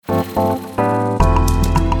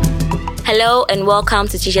Hello and welcome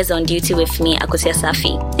to Teachers on Duty with me, Akosia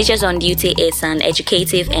Safi. Teachers on Duty is an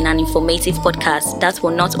educative and an informative podcast that will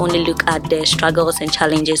not only look at the struggles and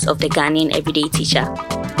challenges of the Ghanaian everyday teacher,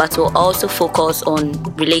 but will also focus on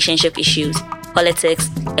relationship issues, politics,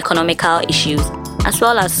 economical issues, as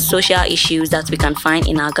well as social issues that we can find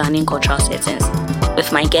in our Ghanaian cultural settings.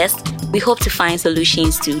 With my guest, we hope to find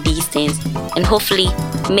solutions to these things and hopefully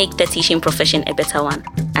make the teaching profession a better one.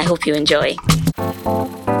 I hope you enjoy.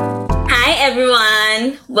 Hi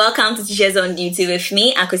everyone, welcome to Teachers on Duty with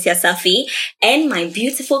me, Akosia Safi, and my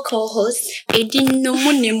beautiful co-host, Edi no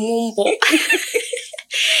muni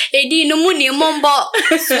mumbo.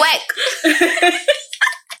 Swag.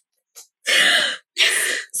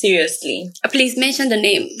 Seriously. Please mention the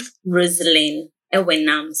name. Rosalind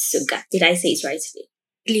Ewenam Suga. Did I say it right today?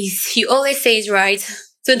 Please, you always say it right.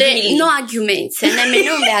 So there Really? no arguments. And I may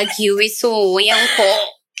not argue with so young call.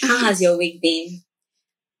 How has your week been?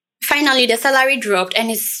 Finally, the salary dropped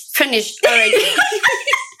and it's finished already.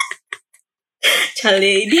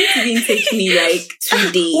 Charlie, this didn't take me like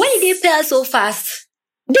 2 days. Why did they pay us so fast?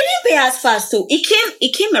 They didn't pay us fast too.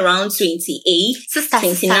 It came around 28th, Sister,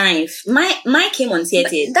 29th. My came on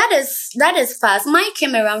 30th. That is fast. Mine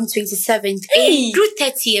came around 27th. Hey. Through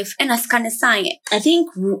 30th. And I can sign it. I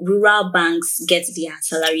think rural banks get their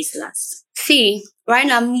salaries last. See, right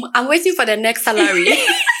now I'm waiting for the next salary.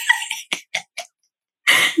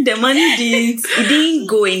 The money didn't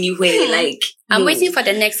go anywhere. Like I'm waiting for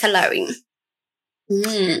the next salary.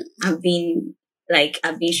 I've been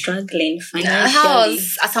struggling financially.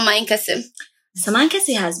 How's Asama Nkese?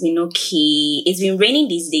 Samankese has been okay. It's been raining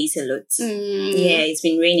these days a lot. Yeah, it's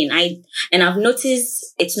been raining. I've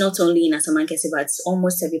noticed it's not only in Asamankese, but it's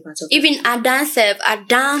almost every part of Even Adan.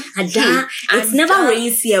 It's never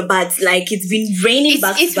rains here, but like it's been raining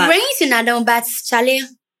back to back. It rains in Adan, but Charlie,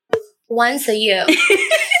 once a year.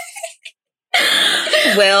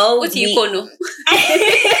 Well, what do you call?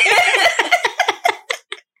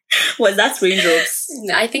 Was that raindrops?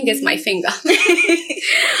 I think it's my finger.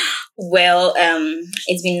 Well,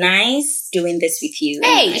 it's been nice doing this with you.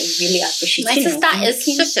 Hey, I really appreciate my sister is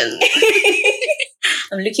shushing.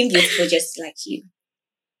 I'm looking beautiful just like you.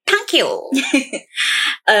 Thank you.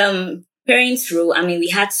 Parents' role. I mean, we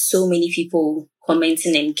had so many people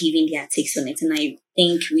commenting and giving their takes on it, and I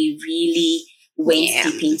think we really went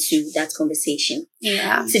deep into that conversation.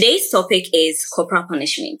 Yeah. Today's topic is corporal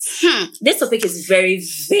punishment. This topic is very,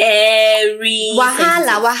 very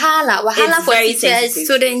wahala for teachers,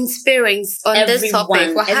 students, parents on this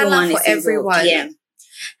topic. Wahala for everyone. Yeah.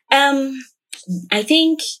 I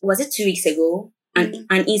think, was it 2 weeks ago? An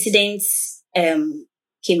incident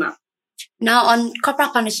came up. Now on corporal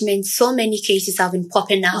punishment, so many cases have been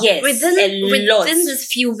popping out. Yes, within this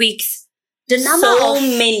few weeks. The number of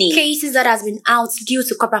many cases that has been out due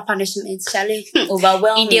to corporal punishment, Charlie,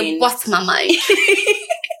 overwhelming. They bust my mind.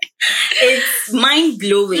 It's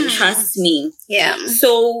mind-blowing, trust me. Yeah.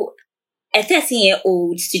 So, a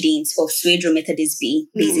 13-year-old student of Swedro Methodist B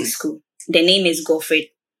Basic School, the name is Godfred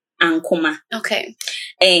Ankoma. Okay.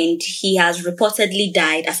 And he has reportedly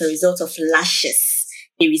died as a result of lashes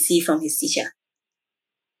he received from his teacher.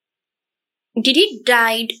 Did he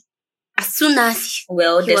die as soon as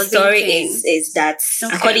the story is that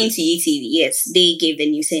according to UTV, yes, they gave the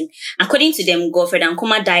news. And according to them, Godfred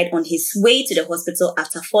Ankoma died on his way to the hospital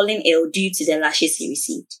after falling ill due to the lashes he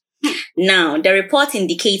received. Now, the report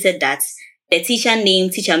indicated that the teacher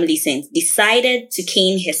named Teacher Millicent decided to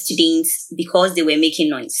cane her students because they were making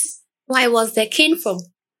noise. Why was the cane from?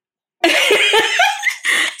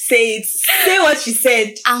 Say it. Say what she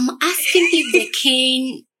said. I'm asking if the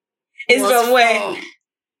cane is from where?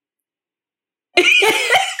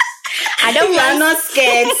 I don't want. I'm not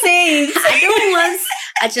scared. Say it. I don't want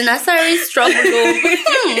a unnecessary struggle.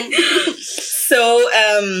 So,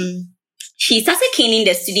 she started caning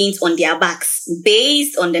the students on their backs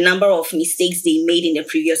based on the number of mistakes they made in the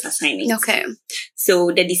previous assignment. Okay.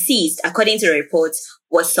 So the deceased, according to the report,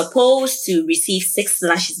 was supposed to receive 6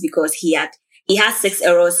 lashes because he had 6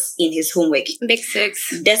 errors in his homework. Big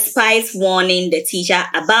 6. Despite warning the teacher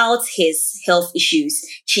about his health issues,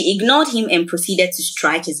 she ignored him and proceeded to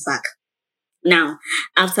strike his back. Now,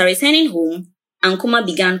 after returning home, Ankoma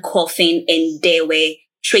began coughing and there were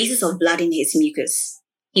traces of blood in his mucus.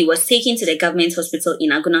 He was taken to the government hospital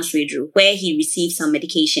in Agona Swedru, where he received some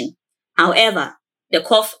medication. However, the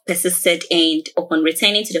cough persisted and upon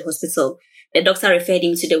returning to the hospital, the doctor referred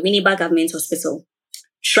him to the Winneba Government Hospital.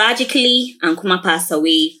 Tragically, Ankoma passed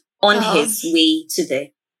away on his way to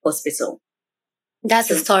the hospital. That's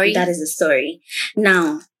the story. That is the story.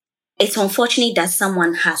 Now, it's unfortunate that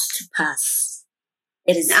someone has to pass.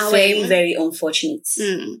 It is very, very unfortunate.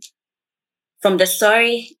 From the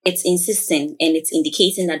story, it's insisting and it's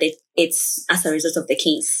indicating that it's as a result of the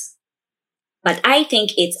case. But I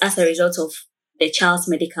think it's as a result of the child's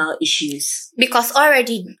medical issues. Because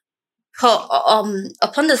already,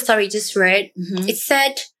 upon the story just read, it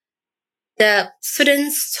said the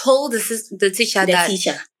students told the teacher that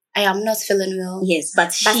I am not feeling well. Yes,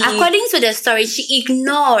 but according to the story, she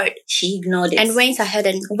ignored it and went ahead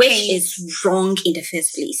and which is wrong in the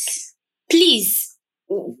first place. Please,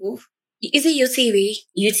 is it UTV?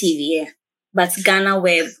 UTV, yeah. But Ghana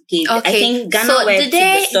Web gave. Okay. I think Ghana Web took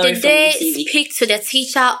the story from UTV. Did they speak to the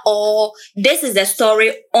teacher, or this is the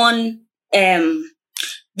story on?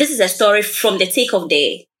 This is a story from the take of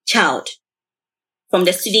the child, from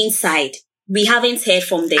the student side. We haven't heard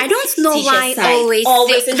from the. I don't know why side.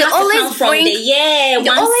 always they always bring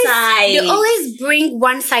They always bring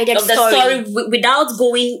one-sided of the story without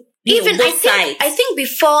going even both sides. I think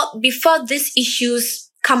before these issues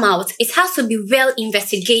come out, it has to be well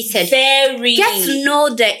investigated. Very. Get to know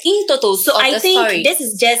the in total. So I think story. This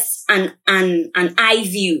is just an eye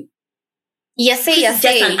view. Yes, say. Just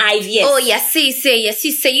an eye view. Oh, yes, say.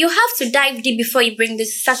 You have to dive deep before you bring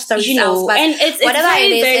this such stories out. But and it's whatever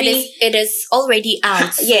very, it is already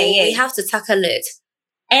out. So we have to tackle it.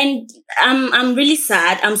 And I'm really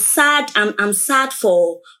sad. I'm sad that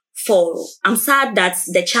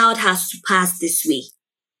the child has to pass this way.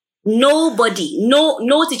 Nobody,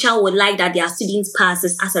 no teacher would like that their students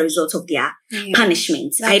passes as a result of their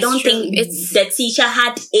punishment. I don't think the teacher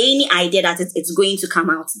had any idea that it's going to come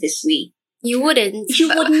out this way. You wouldn't. You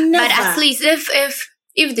would never. But at least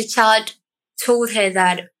if the child told her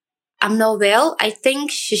that I'm not well, I think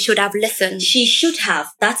she should have listened. She should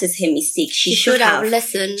have. That is her mistake. She should have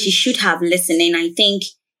listened. She should have listened, and I think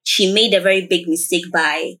she made a very big mistake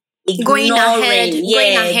by going ahead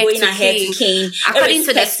to cane. According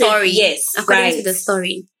to the story. Yes. According to the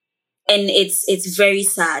story. And it's very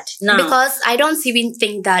sad. Now, because I don't even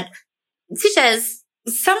think that teachers,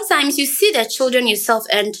 sometimes you see the children yourself,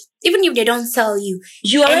 and even if they don't tell you,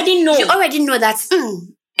 you already know. You already know that,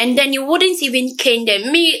 and then you wouldn't even cane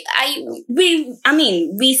them. We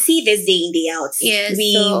see this day in, day out. Yes,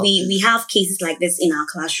 we have cases like this in our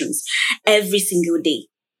classrooms every single day.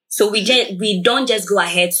 So we don't just go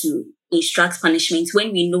ahead to instruct punishment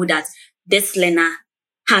when we know that this learner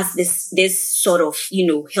has this sort of,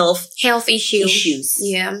 health issues.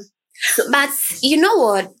 Yeah. So, but you know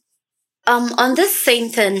what? On this same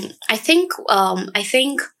thing, I think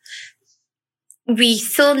we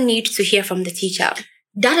still need to hear from the teacher.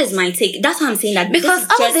 That is my take. That's why I'm saying that, because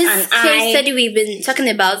all this case study we've been talking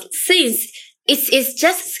about since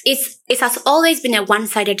it has always been a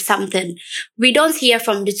one-sided something. We don't hear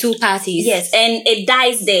from the two parties. Yes, and it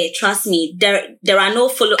dies there. Trust me, there are no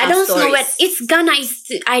follow-up stories. I don't know what it's Ghana.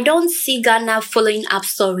 I don't see Ghana following up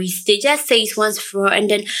stories. They just say it once for all, and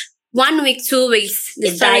then 1 week, 2 weeks,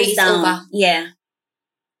 the story is over. Yeah.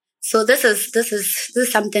 So this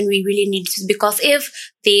is something we really need to, because if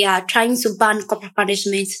they are trying to ban corporal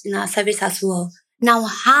punishment in our service as well, now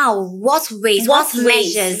how? What measures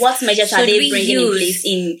are they bringing in place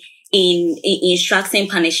in instructing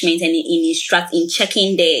punishment and in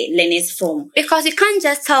checking the learners from? Because you can't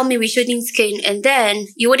just tell me we shouldn't cane and then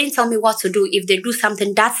you wouldn't tell me what to do if they do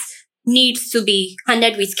something that needs to be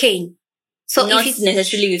handled with cane. So not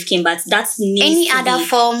necessarily with cane, but that's any other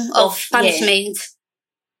form of punishment.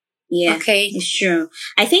 Yeah, okay, it's true.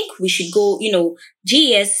 I think we should go,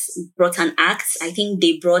 GES brought an act. I think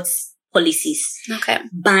they brought policies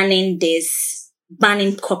banning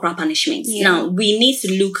corporal punishment. Yeah. Now, we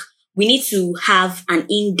need to have an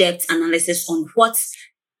in-depth analysis on what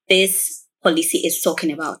this policy is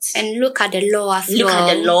talking about. And look at the law as well. Look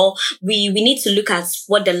at the law. We need to look at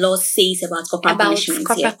what the law says about corporal punishment.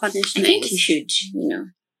 Punishment. I think you should,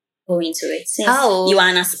 go into it. Since you are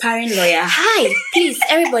an aspiring lawyer. Hi, please,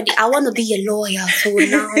 everybody, I want to be a lawyer. So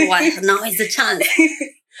now what? Now is the chance.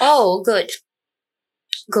 Oh, good.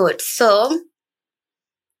 So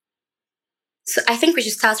I think we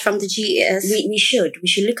should start from the GES. We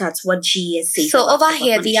should look at what GES says. So over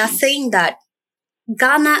here, they are saying that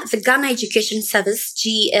the Ghana Education Service,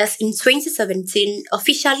 GES, in 2017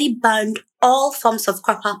 officially banned all forms of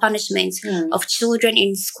corporal punishment of children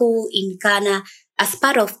in school in Ghana as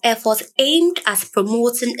part of efforts aimed at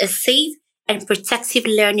promoting a safe and protective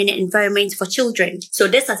learning environment for children. So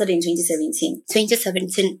this started in 2017.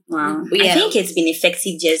 2017. Wow. Yeah. I think it's been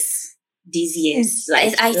effective just these years.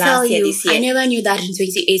 Like I tell you, I never knew that in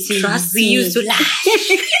 2018. Trust we me. used to laugh.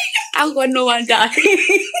 I'm going no one that.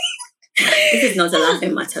 This is not a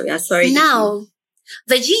laughing matter. We are sorry. Now,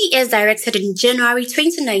 The GES directed in January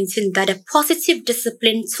 2019 that a positive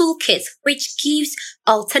discipline toolkit, which gives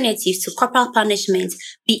alternatives to corporal punishment,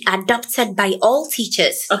 be adopted by all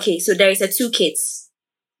teachers. Okay, so there is a toolkit.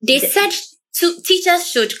 They said teachers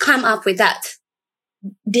should come up with that.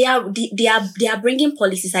 They are bringing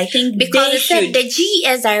policies. I think because they said the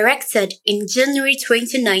GES directed in January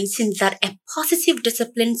 2019 that a positive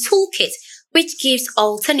discipline toolkit, which gives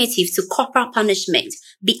alternatives to corporal punishment,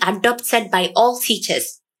 be adopted by all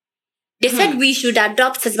teachers. They said we should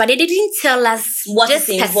adopt it, but they didn't tell us what is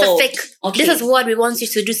specific. Okay. This is what we want you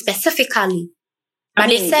to do specifically. But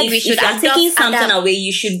they said we should adopt taking something away.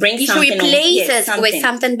 You should bring something. You should replace it with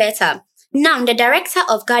something better. Now, the Director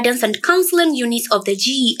of Guidance and Counseling Unit of the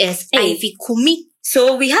GES, Ivy Kumi.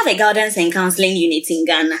 So we have a guidance and counseling unit in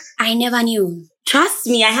Ghana. I never knew. Trust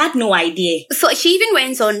me, I had no idea. So she even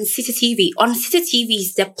went on CCTV. On CCTV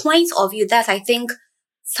is the point of view that I think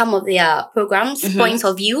some of their programs, point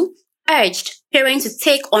of view, urged parents to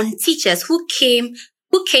take on teachers who came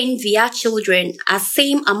via children as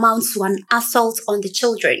same amount to an assault on the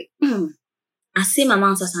children. As same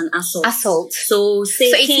amount as an assault. So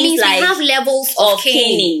it means like we have levels of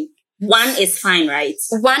caning. 1 is fine, right?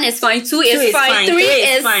 1 is fine. 2 is fine. 3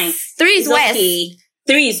 is fine. 3 is worse. Okay.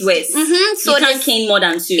 3 is worse. So you can't cane more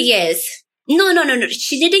than 2. Yes. No.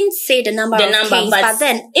 She didn't say the number of canes, but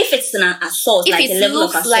then if it's an assault, if like it a level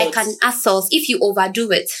looks of assault, like an assault, if you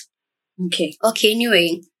overdo it. Okay.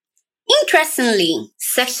 Anyway. Interestingly,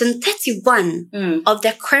 Section 31 of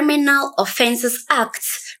the Criminal Offences Act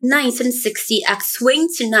 1960 Act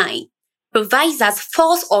 29 provides that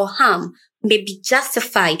force or harm may be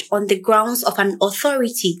justified on the grounds of an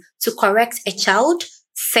authority to correct a child,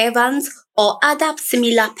 servant, or other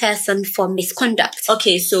similar person for misconduct.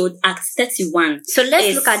 Okay, so Act 31. So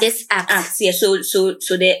let's look at this act. Yeah, so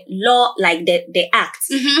the law, like the act,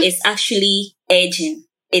 is actually urging.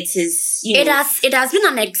 It is, it has been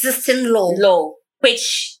an existing law,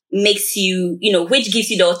 which makes you, which gives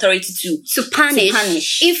you the authority to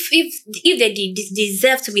punish. If they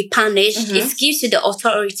deserve to be punished, it gives you the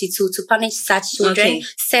authority to punish such children,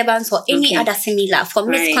 servants, or any other similar for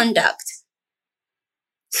misconduct.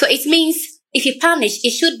 So it means if you punish,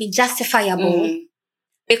 it should be justifiable.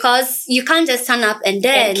 Because you can't just stand up and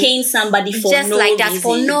then cane somebody for just no like that reason.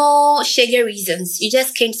 for no shady reasons. You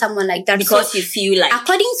just cane someone like that because you feel like.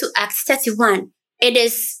 According to Act 31,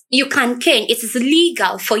 you can cane. It is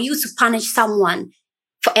legal for you to punish someone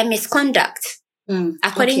for a misconduct.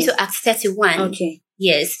 According to Act 31. Okay.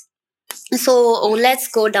 Yes. So let's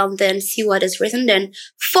go down there and see what is written then.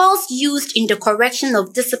 Force used in the correction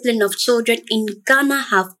of discipline of children in Ghana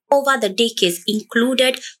have over the decades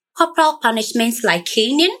included corporal punishments like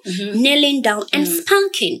caning, kneeling down, and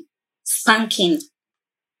spanking. Spanking.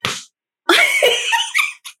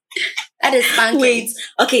 That is spanking. Wait.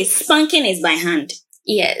 Okay, spanking is by hand.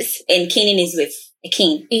 Yes. And caning is with a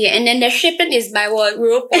cane. Yeah, and then the shipping is by what?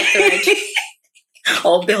 Rope or thread?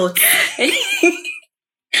 Or belt.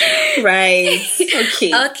 Right.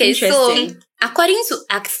 Okay. So according to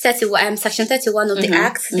Act 31, Section 31 of the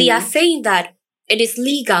Act, they are saying that it is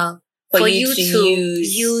legal for you to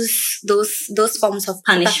use those forms of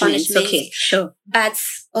punishment. Okay, sure. But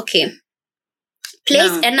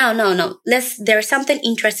no. There is something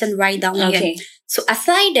interesting right down here. So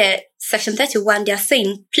aside the Section 31, they are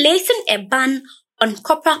saying placing a ban on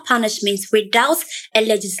corporal punishments without a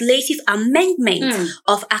legislative amendment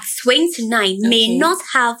of Act 29 may not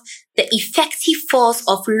have the effective force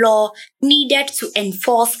of law needed to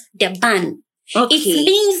enforce the ban. It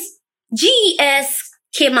means GES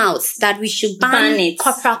came out that we should ban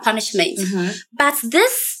corporal punishment. But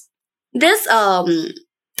this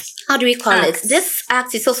how do we call it? This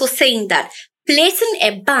act is also saying that placing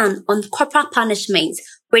a ban on corporal punishment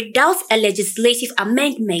without a legislative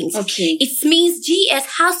amendment, it means GES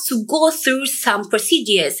has to go through some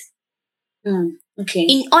procedures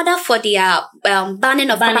in order for their banning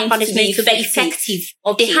of corporal punishment to be effective.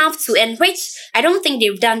 They have to, and which I don't think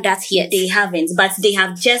they've done that yet. They haven't, but they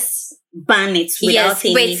have just banned it without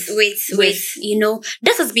any...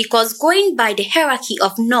 This is because going by the hierarchy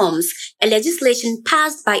of norms, a legislation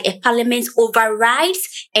passed by a parliament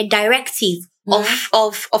overrides a directive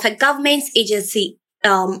of a government agency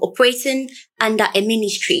operating under a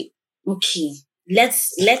ministry. Okay.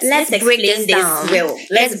 Let's break this down.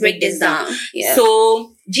 Let's break this down. Yeah.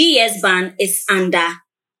 So GES ban is under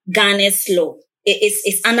Ghana's law.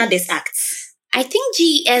 It's under this act. I think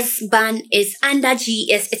GES ban is under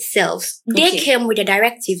GES itself. They came with a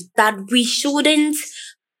directive that we shouldn't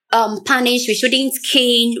punish, we shouldn't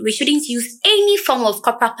cane, we shouldn't use any form of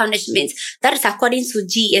corporal punishment. That is according to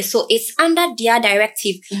GS. So it's under their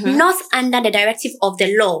directive, not under the directive of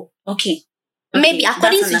the law. Okay. Maybe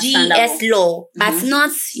according to GS law, but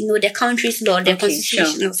not, the country's law, the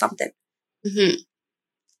constitution or something.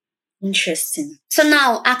 Interesting. So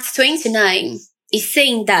now Act 29 is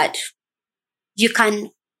saying that you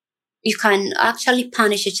can actually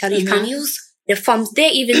punish a child. You can use the forms. They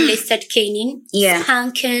even listed caning,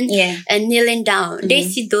 spanking, and kneeling down. They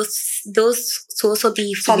see those to also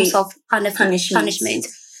be forms of punishment.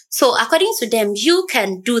 So according to them, you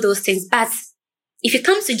can do those things. But if it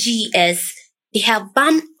comes to GS, they have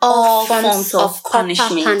banned all forms of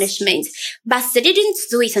punishment. But they didn't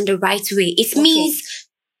do it in the right way. It means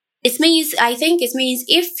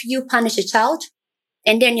if you punish a child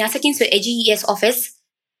and then you're taken to a GES office,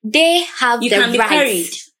 they have the right.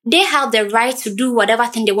 They have the right to do whatever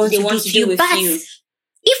thing they want to do to you. But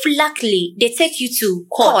if luckily they take you to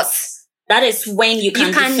court, that is when you can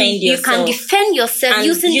defend yourself. You can defend yourself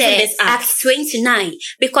using this Act 29,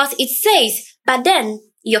 because it says, but then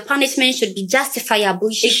your punishment should be justifiable.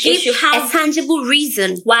 You should give a tangible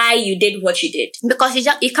reason why you did what you did. Because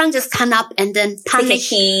you can't just stand up and then punish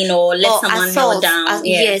take a cane or let someone kneel down.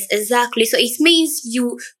 Yes, exactly. So it means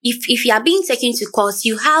if you are being taken to court,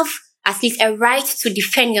 you have at least a right to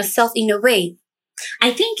defend yourself in a way.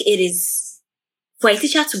 I think it is for a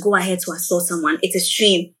teacher to go ahead to assault someone. It's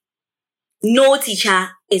extreme. No teacher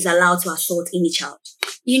is allowed to assault any child.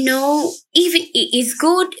 Even it's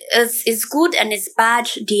good and it's bad.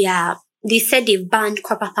 They said they've banned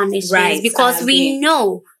corporal punishment, right? Because we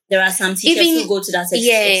know there are some teachers who go to that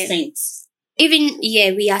extent.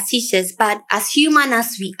 We are teachers, but as human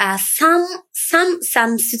as we are,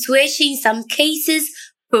 some situations, some cases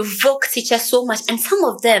provoke teachers so much, and some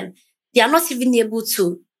of them they are not even able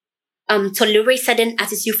to tolerate certain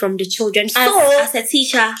attitude from the children. As a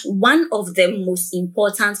teacher, one of the most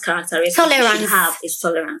important characteristics you should have is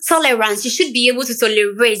tolerance. Tolerance. You should be able to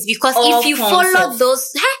tolerate, because if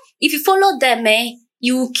you follow them,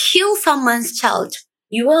 you will kill someone's child.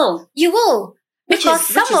 You will. Because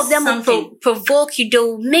some of them will provoke you, they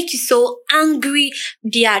will make you so angry.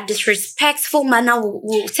 Their disrespectful manner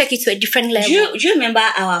will take you to a different level. Do you remember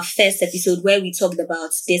our first episode where we talked about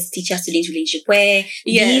this teacher-student relationship, where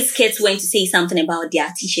these kids went to say something about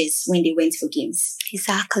their teachers when they went for games?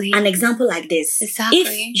 Exactly. An example like this. Exactly.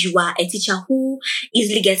 If you are a teacher who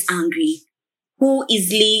easily gets angry, who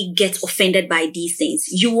easily gets offended by these things,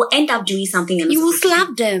 you will end up doing something else. You will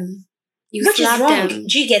slap them. Which is wrong.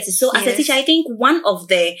 Do you get it? So as a teacher, I think one of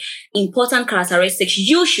the important characteristics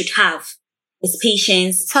you should have is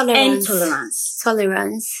patience and tolerance.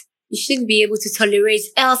 Tolerance. You should be able to tolerate.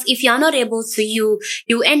 Else, if you are not able to, you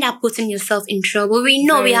end up putting yourself in trouble. We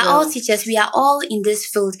know we are all teachers. We are all in this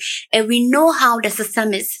field, and we know how the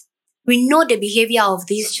system is. We know the behavior of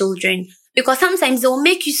these children, because sometimes they'll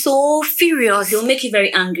make you so furious. They'll make you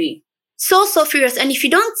very angry. So furious. And if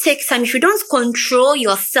you don't take time, if you don't control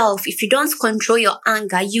yourself, if you don't control your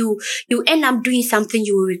anger, you end up doing something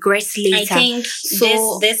you will regret later. I think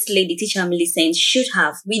this lady, teacher Millicent, should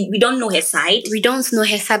have. We don't know her side. We don't know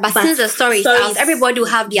her side, but since the story is out, everybody will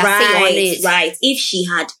have their say on it. Right. If she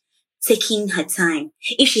had taken her time,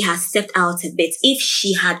 if she had stepped out a bit, if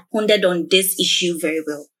she had pondered on this issue very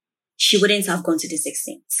well, she wouldn't have gone to this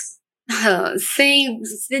extent. The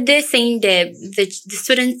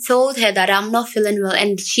student told her that I'm not feeling well,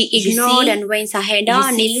 and she ignored and went ahead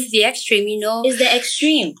on. It's the extreme, It's the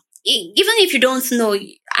extreme. Even if you don't know,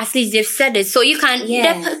 at least they've said it, so you can.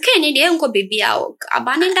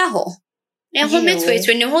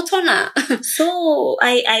 So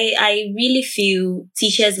I really feel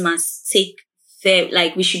teachers must take.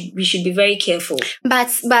 We should be very careful. But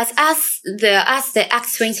as the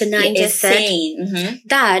Act 29 just said,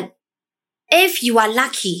 that if you are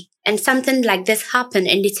lucky and something like this happen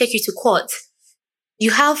and they take you to court,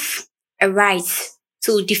 you have a right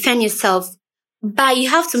to defend yourself, but you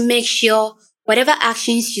have to make sure whatever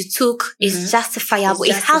actions you took is justifiable.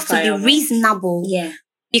 It has to be reasonable. Yeah.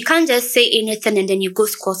 You can't just say anything and then you go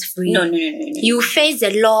scot-free. No. You face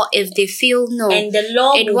the law if they feel and the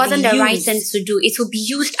law it wasn't the right thing to do. It will be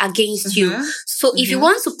used against you. So if you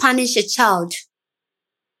want to punish a child,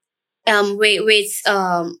 with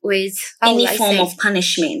any form of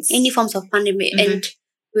punishment, and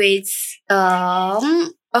with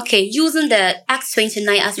using the Act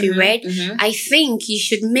 29 as we read, I think you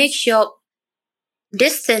should make sure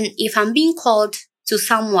this thing, if I'm being called to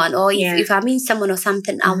someone, or if I'm in someone or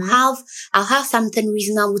something, I'll have something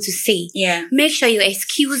reasonable to say. Yeah. Make sure your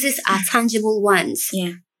excuses are tangible ones.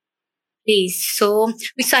 Yeah. Please. So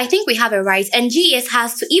I think we have a right, and GES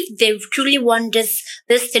has to, if they truly want this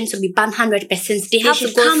thing to be banned 100%, they have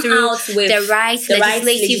to go through out with the right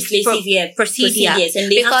legislative procedures,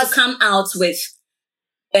 and they have to come out with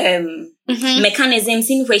mechanisms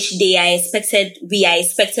in which we are expected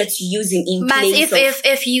to use in place. But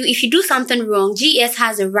if you do something wrong, GES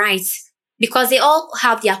has a right, because they all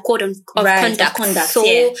have their code of conduct. So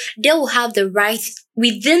they will have the right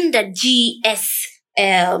within the GES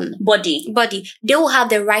body. They will have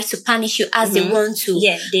the right to punish you as they want to.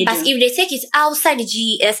 Yeah, but if they take it outside the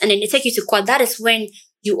GES and then they take you to court, that is when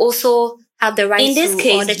you also have the right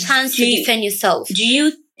or the chance to defend yourself. Do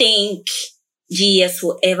you think GES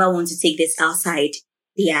will ever want to take this outside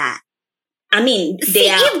their? If they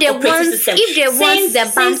want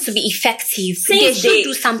the ban to be effective, they should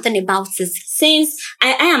do something about it. Since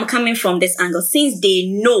I am coming from this angle, since they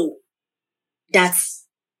know that,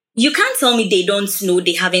 you can't tell me they don't know,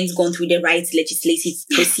 they haven't gone through the right legislative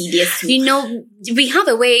procedures. They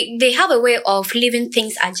have a way of leaving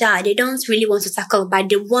things agile. They don't really want to tackle, but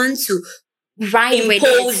they want to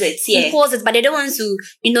impose it, but they don't want to,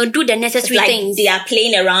 do the necessary things. They are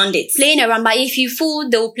playing around, but if you fool,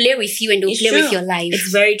 they'll play with you and they'll play with your life.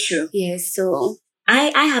 It's very true. Yes, so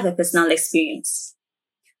I have a personal experience.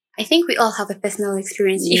 I think we all have a personal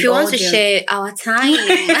experience. If you want to share our time.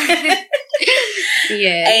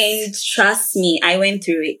 Yes. And trust me, I went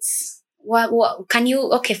through it. What can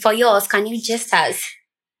you, for yours, can you just ask?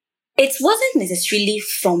 It wasn't necessarily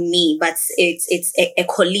from me, but it's a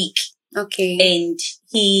colleague. Okay. And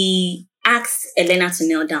he asked Elena to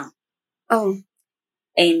kneel down. Oh.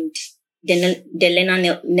 And then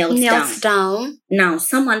Elena knelt down. Now,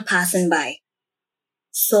 someone passing by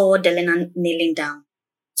saw Elena kneeling down,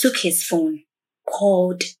 took his phone,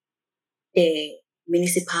 called the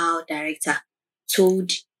municipal director,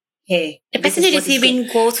 told her. The person didn't even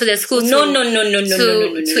go to the school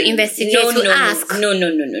to investigate, ask. No.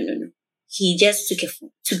 He just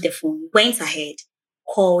took the phone, went ahead,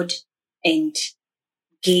 called, and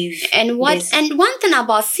gave. And one thing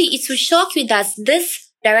about it will shock you that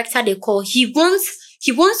this director they call, he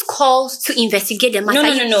wants calls to investigate the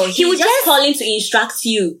matter. No. He was just calling to instruct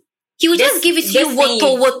you. He will just give it to you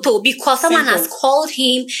woto because someone has called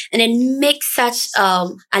him and then make such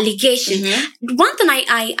allegation. One thing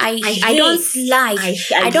I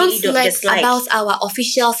don't like about our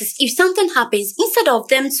officials is if something happens, instead of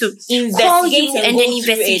them to call you and then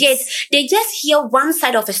investigate, they just hear one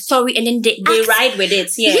side of a story and then they ride with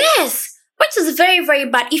it. Yeah. Yes. Which is very, very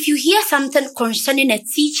bad. If you hear something concerning a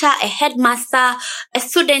teacher, a headmaster, a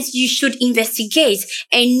student, you should investigate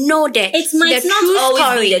and know that it might not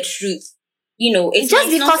always be the truth. Just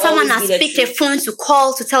because someone has picked a phone to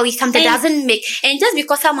call to tell you something doesn't make, and just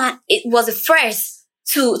because someone was the first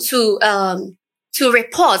to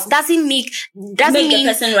report doesn't mean the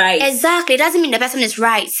person right. Exactly, doesn't mean the person is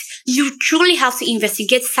right. You truly have to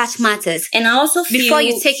investigate such matters, and I also feel before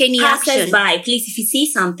you take any action. Please, if you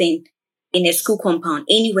see something in a school compound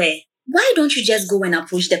anywhere, why don't you just go and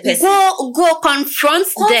approach the person? Go confront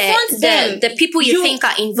the people you think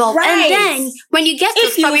are involved. Right. And then when you get to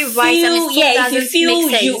story right, if you feel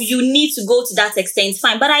you need to go to that extent,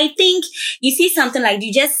 fine. But I think you see something like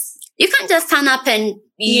you can't just stand up and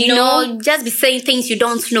just be saying things you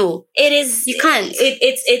don't know. You can't.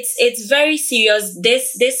 It's very serious.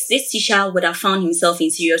 This teacher would have found himself in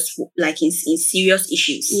serious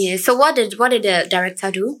issues. Yeah. So what did the director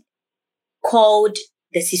do? Called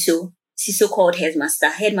the CISO. CISO called headmaster.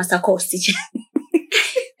 Headmaster called teacher.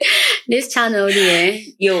 This channel there.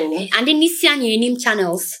 Yo. And then this you name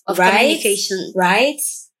channels of communication. Right?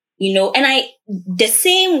 And the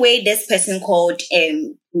same way this person called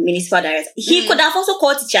municipal director, he could have also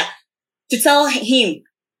called teacher to tell him.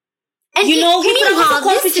 And he could have also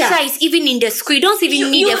called teacher. Teacher is even in the school. You don't even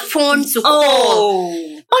need a phone to call.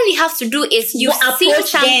 All you have to do is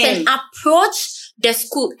approach the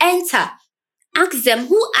school, enter. Ask them,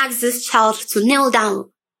 who asked this child to kneel down?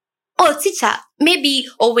 Oh, teacher, maybe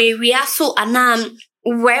we are so anam.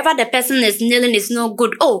 Wherever the person is kneeling is no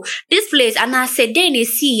good. Oh, this place, and I said, then you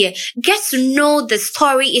see, get to know the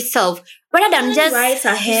story itself rather than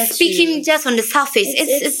just speaking just on the surface.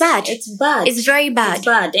 It's bad. It's bad. It's very bad. It's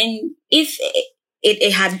bad. And if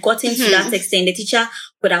it had gotten to that extent, the teacher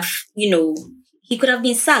could have, he could have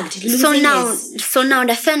been sacked. So now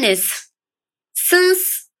the thing is,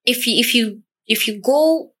 since if you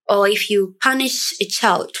go or if you punish a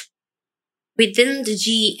child within the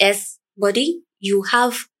GES body, you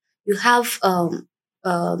have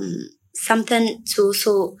something to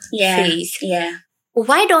also face. Yeah.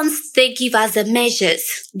 Why don't they give us the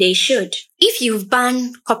measures? They should. If you've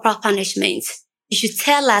banned corporal punishment, You should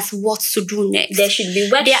tell us what to do next. There should be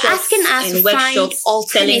workshops. They're asking us to find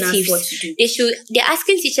alternatives. What to do. They're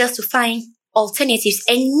asking teachers to find alternatives.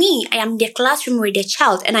 And me, I am in the classroom with the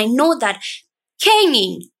child, and I know that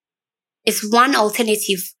caning is one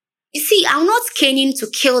alternative. You see, I'm not caning to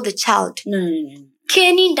kill the child. No.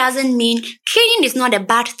 Caning is not a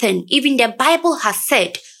bad thing. Even the Bible has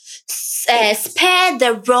said, spare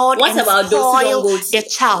the rod and spoil the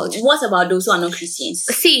child. What about those who are not Christians?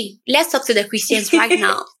 See, let's talk to the Christians right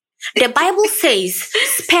now. The Bible says,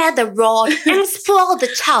 spare the rod and spoil the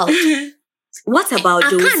child. What about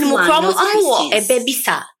those who are not Christians? A baby,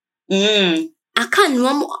 sir. I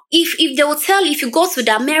can't. If they will tell you, if you go to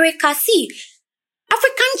the America, see,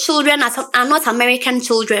 African children are not American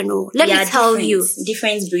children. Oh, let me tell you,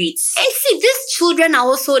 different breeds. And see, these children are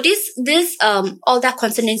also this other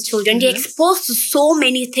continent children. They're exposed to so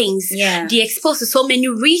many things. Yeah, they're exposed to so many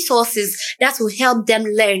resources that will help them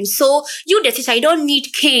learn. So you, the teacher, you don't need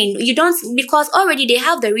cane. You don't, because already they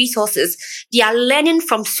have the resources. They are learning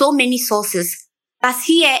from so many sources. But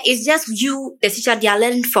here it's just you, the teacher, they are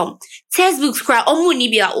learning from textbooks.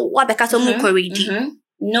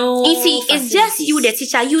 No, you see, it's just you, the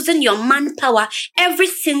teacher, using your manpower every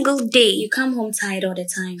single day. You come home tired all the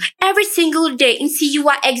time. Every single day. And see, you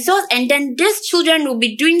are exhausted, and then these children will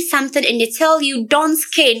be doing something and they tell you, don't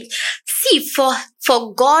cane. See, for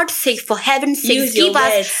God's sake, for heaven's sake, give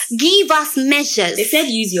us measures. They said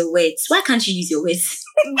use your words. Why can't you use your words?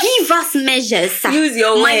 Give us measures. Use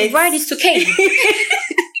your words. My word is to cane.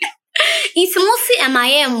 It's mostly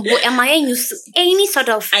MIM use any sort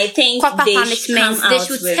of corporal punishment. They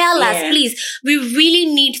should tell us, please. We really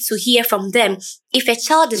need to hear from them. If a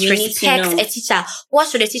child disrespects a teacher, what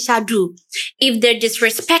should the teacher do? If they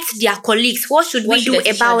disrespect their colleagues, what should we do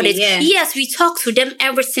about it? Yeah. Yes, we talk to them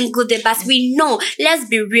every single day, but we know, let's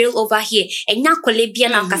be real over here. And now,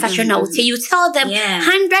 you tell them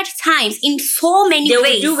 100 times in so many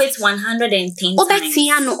ways. They will do it 110 times.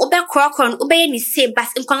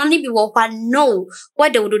 But know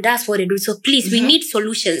what they will do, that's what they do. So please, we need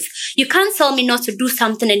solutions. You can't tell me not to do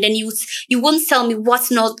something and then you won't tell me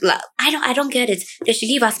what's not. I don't get it. They should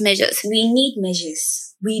give us measures. We need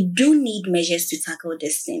measures. We do need measures to tackle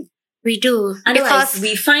this thing. We do. Otherwise,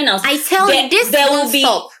 we find out. I tell you,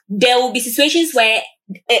 there will be situations where,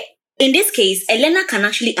 in this case, a learner can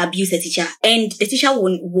actually abuse a teacher, and the teacher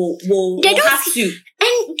will have to.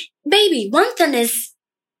 And baby, one thing is,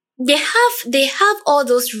 they have all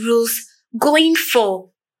those rules going for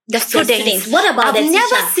the students. What about the teacher?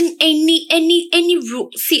 I've never seen any rule.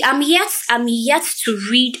 See, I'm yet to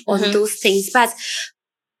read on those things, but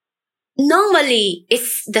normally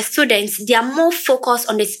it's the students. They are more focused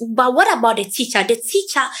on this. But what about the teacher? The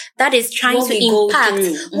teacher that is trying to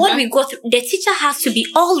impact what we go through. The teacher has to be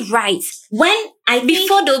all right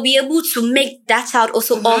before they'll be able to make that child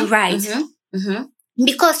also all right.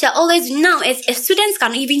 Because you're always now, as students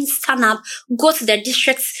can even stand up, go to the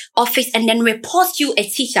district's office and then report you a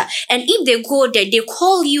teacher. And if they go there, they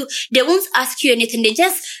call you, they won't ask you anything. They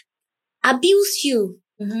just abuse you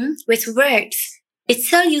with words. They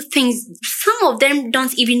tell you things. Some of them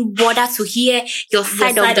don't even bother to hear your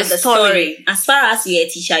side of the story. As far as you're a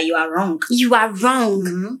teacher, you are wrong. You are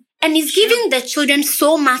wrong. And it's giving the children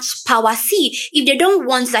so much power. See, if they don't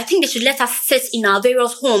want, I think they should let us sit in our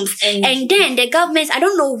various homes. And then the government, I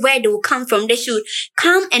don't know where they will come from. They should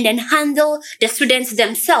come and then handle the students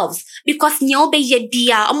themselves. Because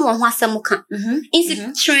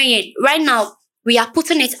right now, we are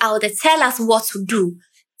putting it out there. Tell us what to do.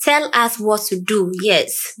 Tell us what to do.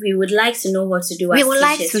 Yes. We would like to know what to do as teachers.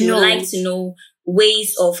 We would like to know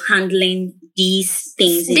ways of handling these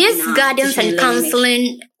things. This guidance and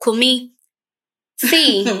counseling, Kumi.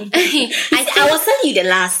 See, I was telling you the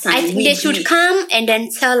last time. They should come and then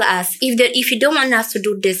tell us if you don't want us to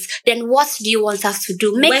do this, then what do you want us to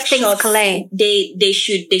do? Make things clear. They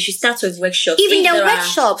should start with workshops. Even the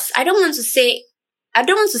workshops. I don't want to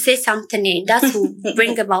say something that will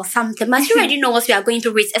bring about something, but you already know what we are going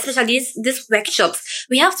to reach, especially these workshops.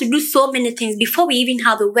 We have to do so many things before we even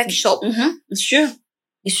have a workshop. It's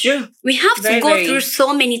true. We have to go through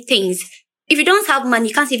so many things. If you don't have money,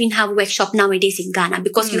 you can't even have a workshop nowadays in Ghana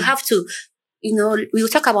because you have to, we'll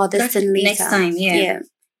talk about this later. Next time, yeah.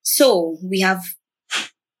 So we have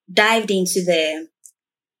dived into the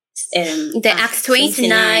Act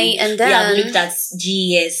 29 and then we have looked at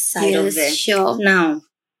GES side of it. Sure. Now,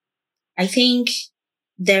 I think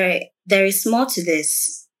there is more to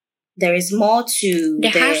this. There is more to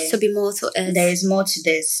There has to be more to it. There is more to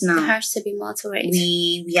this. Now, there has to be more to it.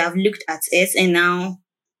 We have looked at it, and now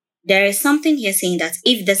there is something here saying that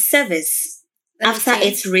if the service after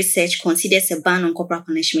its research considers a ban on corporal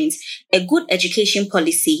punishment, a good education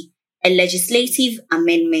policy, a legislative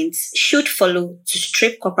amendment should follow to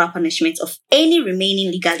strip corporal punishment of any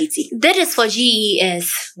remaining legality. That is for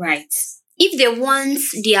GES. Right. If they want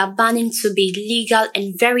their banning to be legal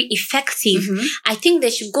and very effective, I think they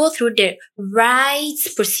should go through the right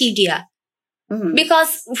procedure.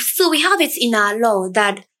 Because still we have it in our law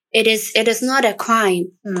that it is not a crime.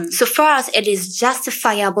 So far as it is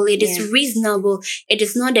justifiable, it is reasonable. It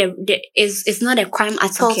is not it's not a crime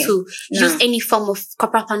at all to use any form of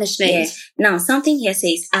corporal punishment. Yeah. Now, something here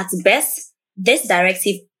says, at best, this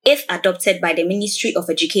directive, if adopted by the Ministry of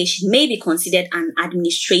Education, may be considered an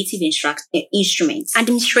administrative instrument.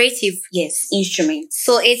 Administrative? Yes, instrument.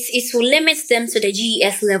 So it will limit them to the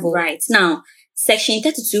GES level. Right. Now, Section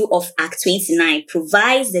 32 of Act 29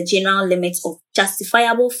 provides the general limits of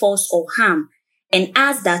justifiable force or harm and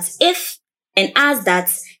adds that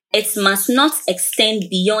it must not extend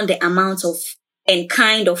beyond the amount of and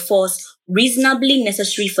kind of force reasonably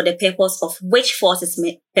necessary for the purpose of which force is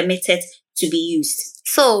permitted to be used.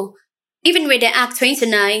 So, even with the Act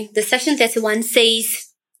 29, the Section 31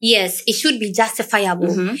 says, yes, it should be justifiable.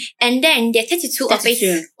 And then the 32 of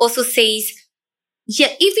it also says,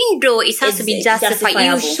 yeah, even though it has to be justified,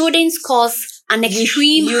 you shouldn't cause an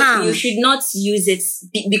extreme harm. You should not use it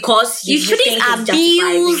because you shouldn't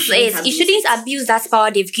abuse it. You shouldn't abuse that power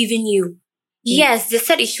they've given you. Yes, they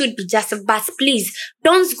said it should be justified, but please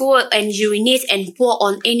don't go and urinate and pour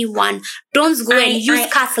on anyone. Don't go and use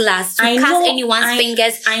cutlass to cut anyone's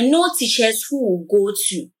fingers. I know teachers who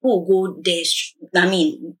will go there. I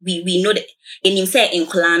mean, we know that in himself in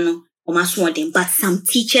Kolano or Maswandem, but some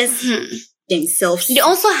teachers themselves. They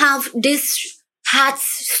also have this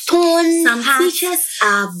stone. Some teachers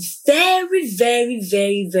are very, very,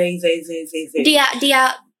 very, very, very, very, very, very.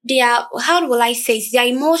 They are, how will I say it? Their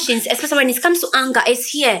emotions, especially when it comes to anger, is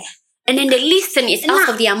here. And then the listen is out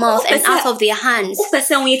of their mouth and out of their hands. That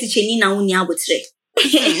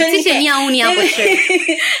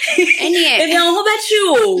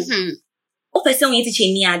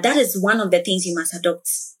is one of the things you must adopt.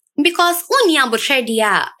 Because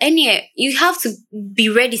you have to be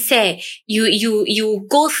ready, say, you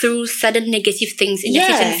go through certain negative things in the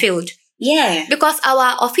teaching field. Yeah. Because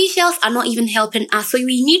our officials are not even helping us. So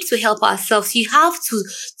we need to help ourselves. You have to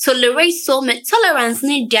tolerate so much. Tolerance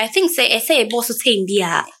need I think say boss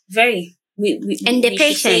very. And the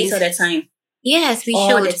patience. Say it all the time. Yes, we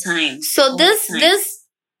all should. The time. So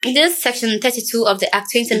this section 32 of the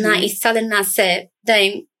Act 29 is telling us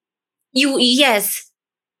that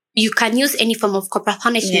you can use any form of corporal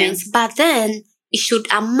punishment, but then it should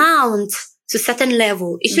amount to a certain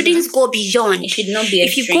level. It shouldn't go beyond. It should not be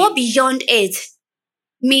extreme. If you go beyond it,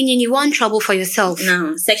 meaning you want trouble for yourself.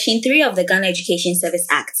 Now, Section 3 of the Ghana Education Service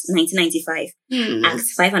Act, 1995, Act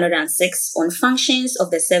 506 on functions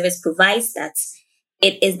of the service provides that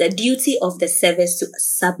it is the duty of the service to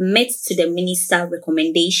submit to the minister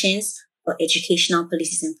recommendations for educational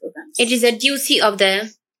policies and programs. It is a duty of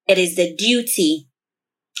the... It is the duty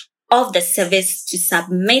of the service to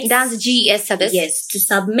submit... That's GES service? Yes, to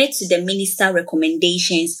submit to the minister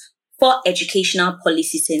recommendations for educational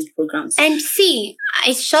policies and programs. And see,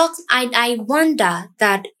 it's shocked. I wonder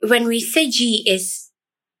that when we say GES,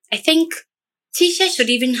 I think teachers should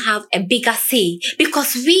even have a bigger say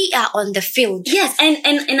because we are on the field. Yes,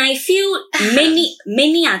 and I feel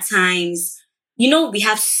many a times, we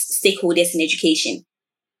have stakeholders in education.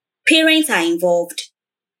 Parents are involved.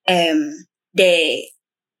 The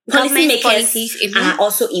policymakers are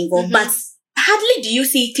also involved, but hardly do you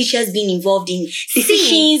see teachers being involved in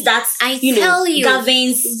decisions that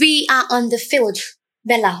governs. We are on the field,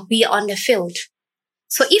 Bella. We are on the field.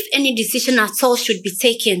 So if any decision at all should be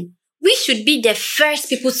taken, we should be the first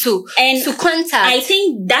people to contact. I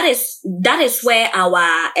think that is where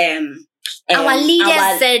our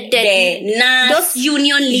leaders, those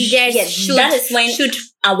union leaders, should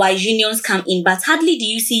our unions come in. But hardly do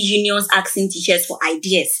you see unions asking teachers for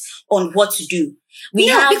ideas on what to do.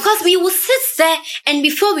 Because we will sit there and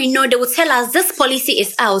before we know, they will tell us this policy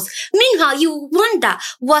is out. Meanwhile, you wonder,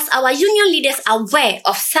 was our union leaders aware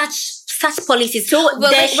of such policies? So were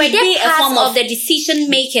they part of the decision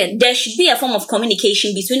making? There should be a form of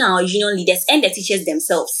communication between our union leaders and the teachers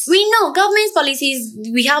themselves. We know government policies,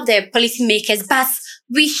 we have the policy makers, but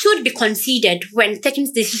we should be considered when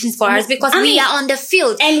taking decisions for us because we are on the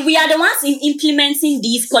field. And we are the ones implementing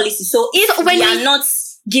these policies. So if we are not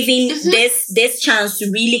giving this chance to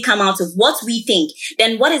really come out of what we think,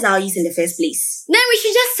 then what is our use in the first place? Then we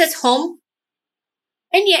should just sit home.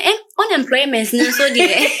 And unemployment is not so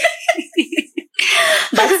dear.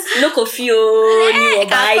 But no coffee, you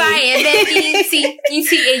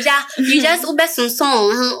just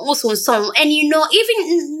and you know,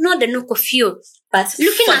 even not the no coffee, but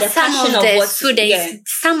looking at some of the students,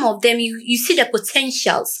 some of them you see the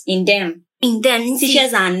potentials in them.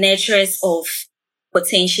 Teachers are nurturers of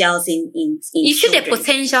potentials in you see the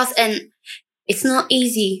potentials, and it's not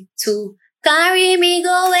easy to carry me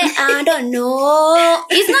go where I don't know.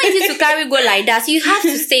 It's not easy to carry go like that. You have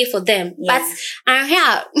to stay for them. Yeah. But I'm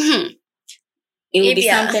here. It will be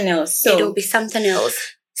something else. So it will be something else.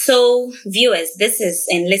 So viewers,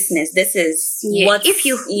 and listeners, this is what if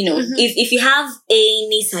you if you have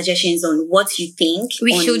any suggestions on what you think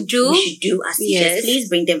we should do as teachers, please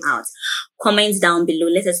bring them out. Comments down below.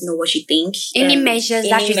 Let us know what you think. Any measures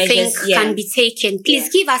that you think can be taken. Please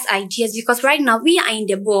give us ideas, because right now we are in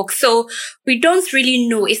the book, so we don't really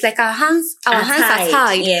know. It's like our hands are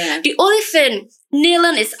tied. Yeah. The only thing,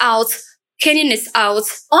 kneeling is out. Caning is out.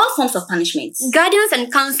 All forms of punishment. Guardians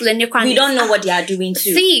and counseling. We don't know what they are doing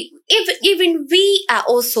too. See, even we are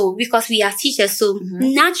also, because we are teachers, so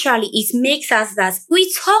naturally it makes us that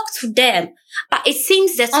we talk to them, but it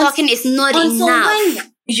seems the talking is not enough. When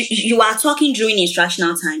you are talking during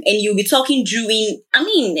instructional time, and you'll be talking during,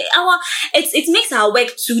 it makes our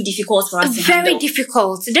work too difficult for us to handle. Very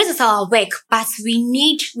difficult. This is our work, but we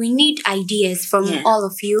need ideas from all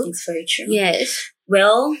of you. It's very true. Yes.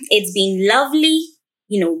 Well, it's been lovely,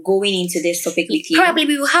 going into this topic with you. Probably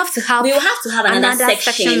we will have to have another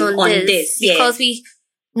section on this. Because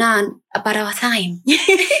about our time. To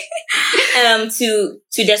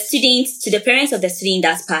the students, to the parents of the student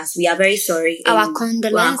that's passed, we are very sorry. Our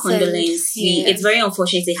condolences. It's very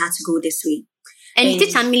unfortunate they had to go this way. And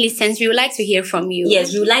teacher listens, we would like to hear from you.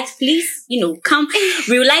 Yes, we would like, please, come.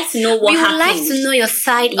 We would like to know what happened. We would like to know your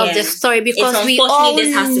side of the story, because we all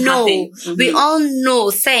know, we all know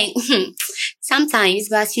saying, sometimes,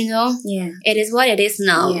 but it is what it is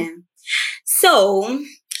now. Yeah. So,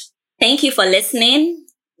 thank you for listening.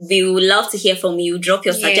 We would love to hear from you. Drop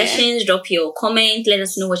your suggestions, drop your comment, let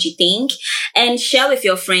us know what you think, and share with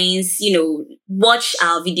your friends, watch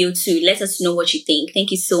our video too. Let us know what you think. Thank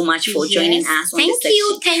you so much for joining us on this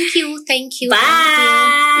section. Thank you.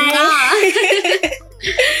 Bye.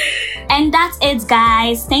 And that's it,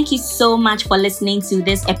 guys. Thank you so much for listening to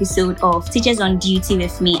this episode of Teachers on Duty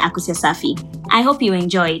with me, Akusia Safi. I hope you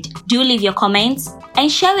enjoyed. Do leave your comments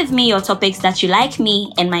and share with me your topics that you like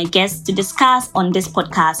me and my guests to discuss on this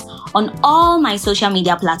podcast on all my social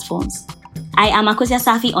media platforms. I am Akusia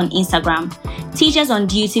Safi on Instagram, Teachers on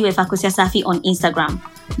Duty with Akusia Safi on Instagram,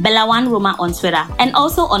 Bella1 Roma on Twitter, and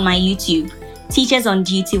also on my YouTube, Teachers on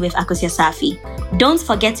Duty with Akusia Safi. Don't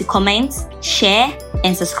forget to comment, share,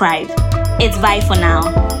 and subscribe. It's bye for now.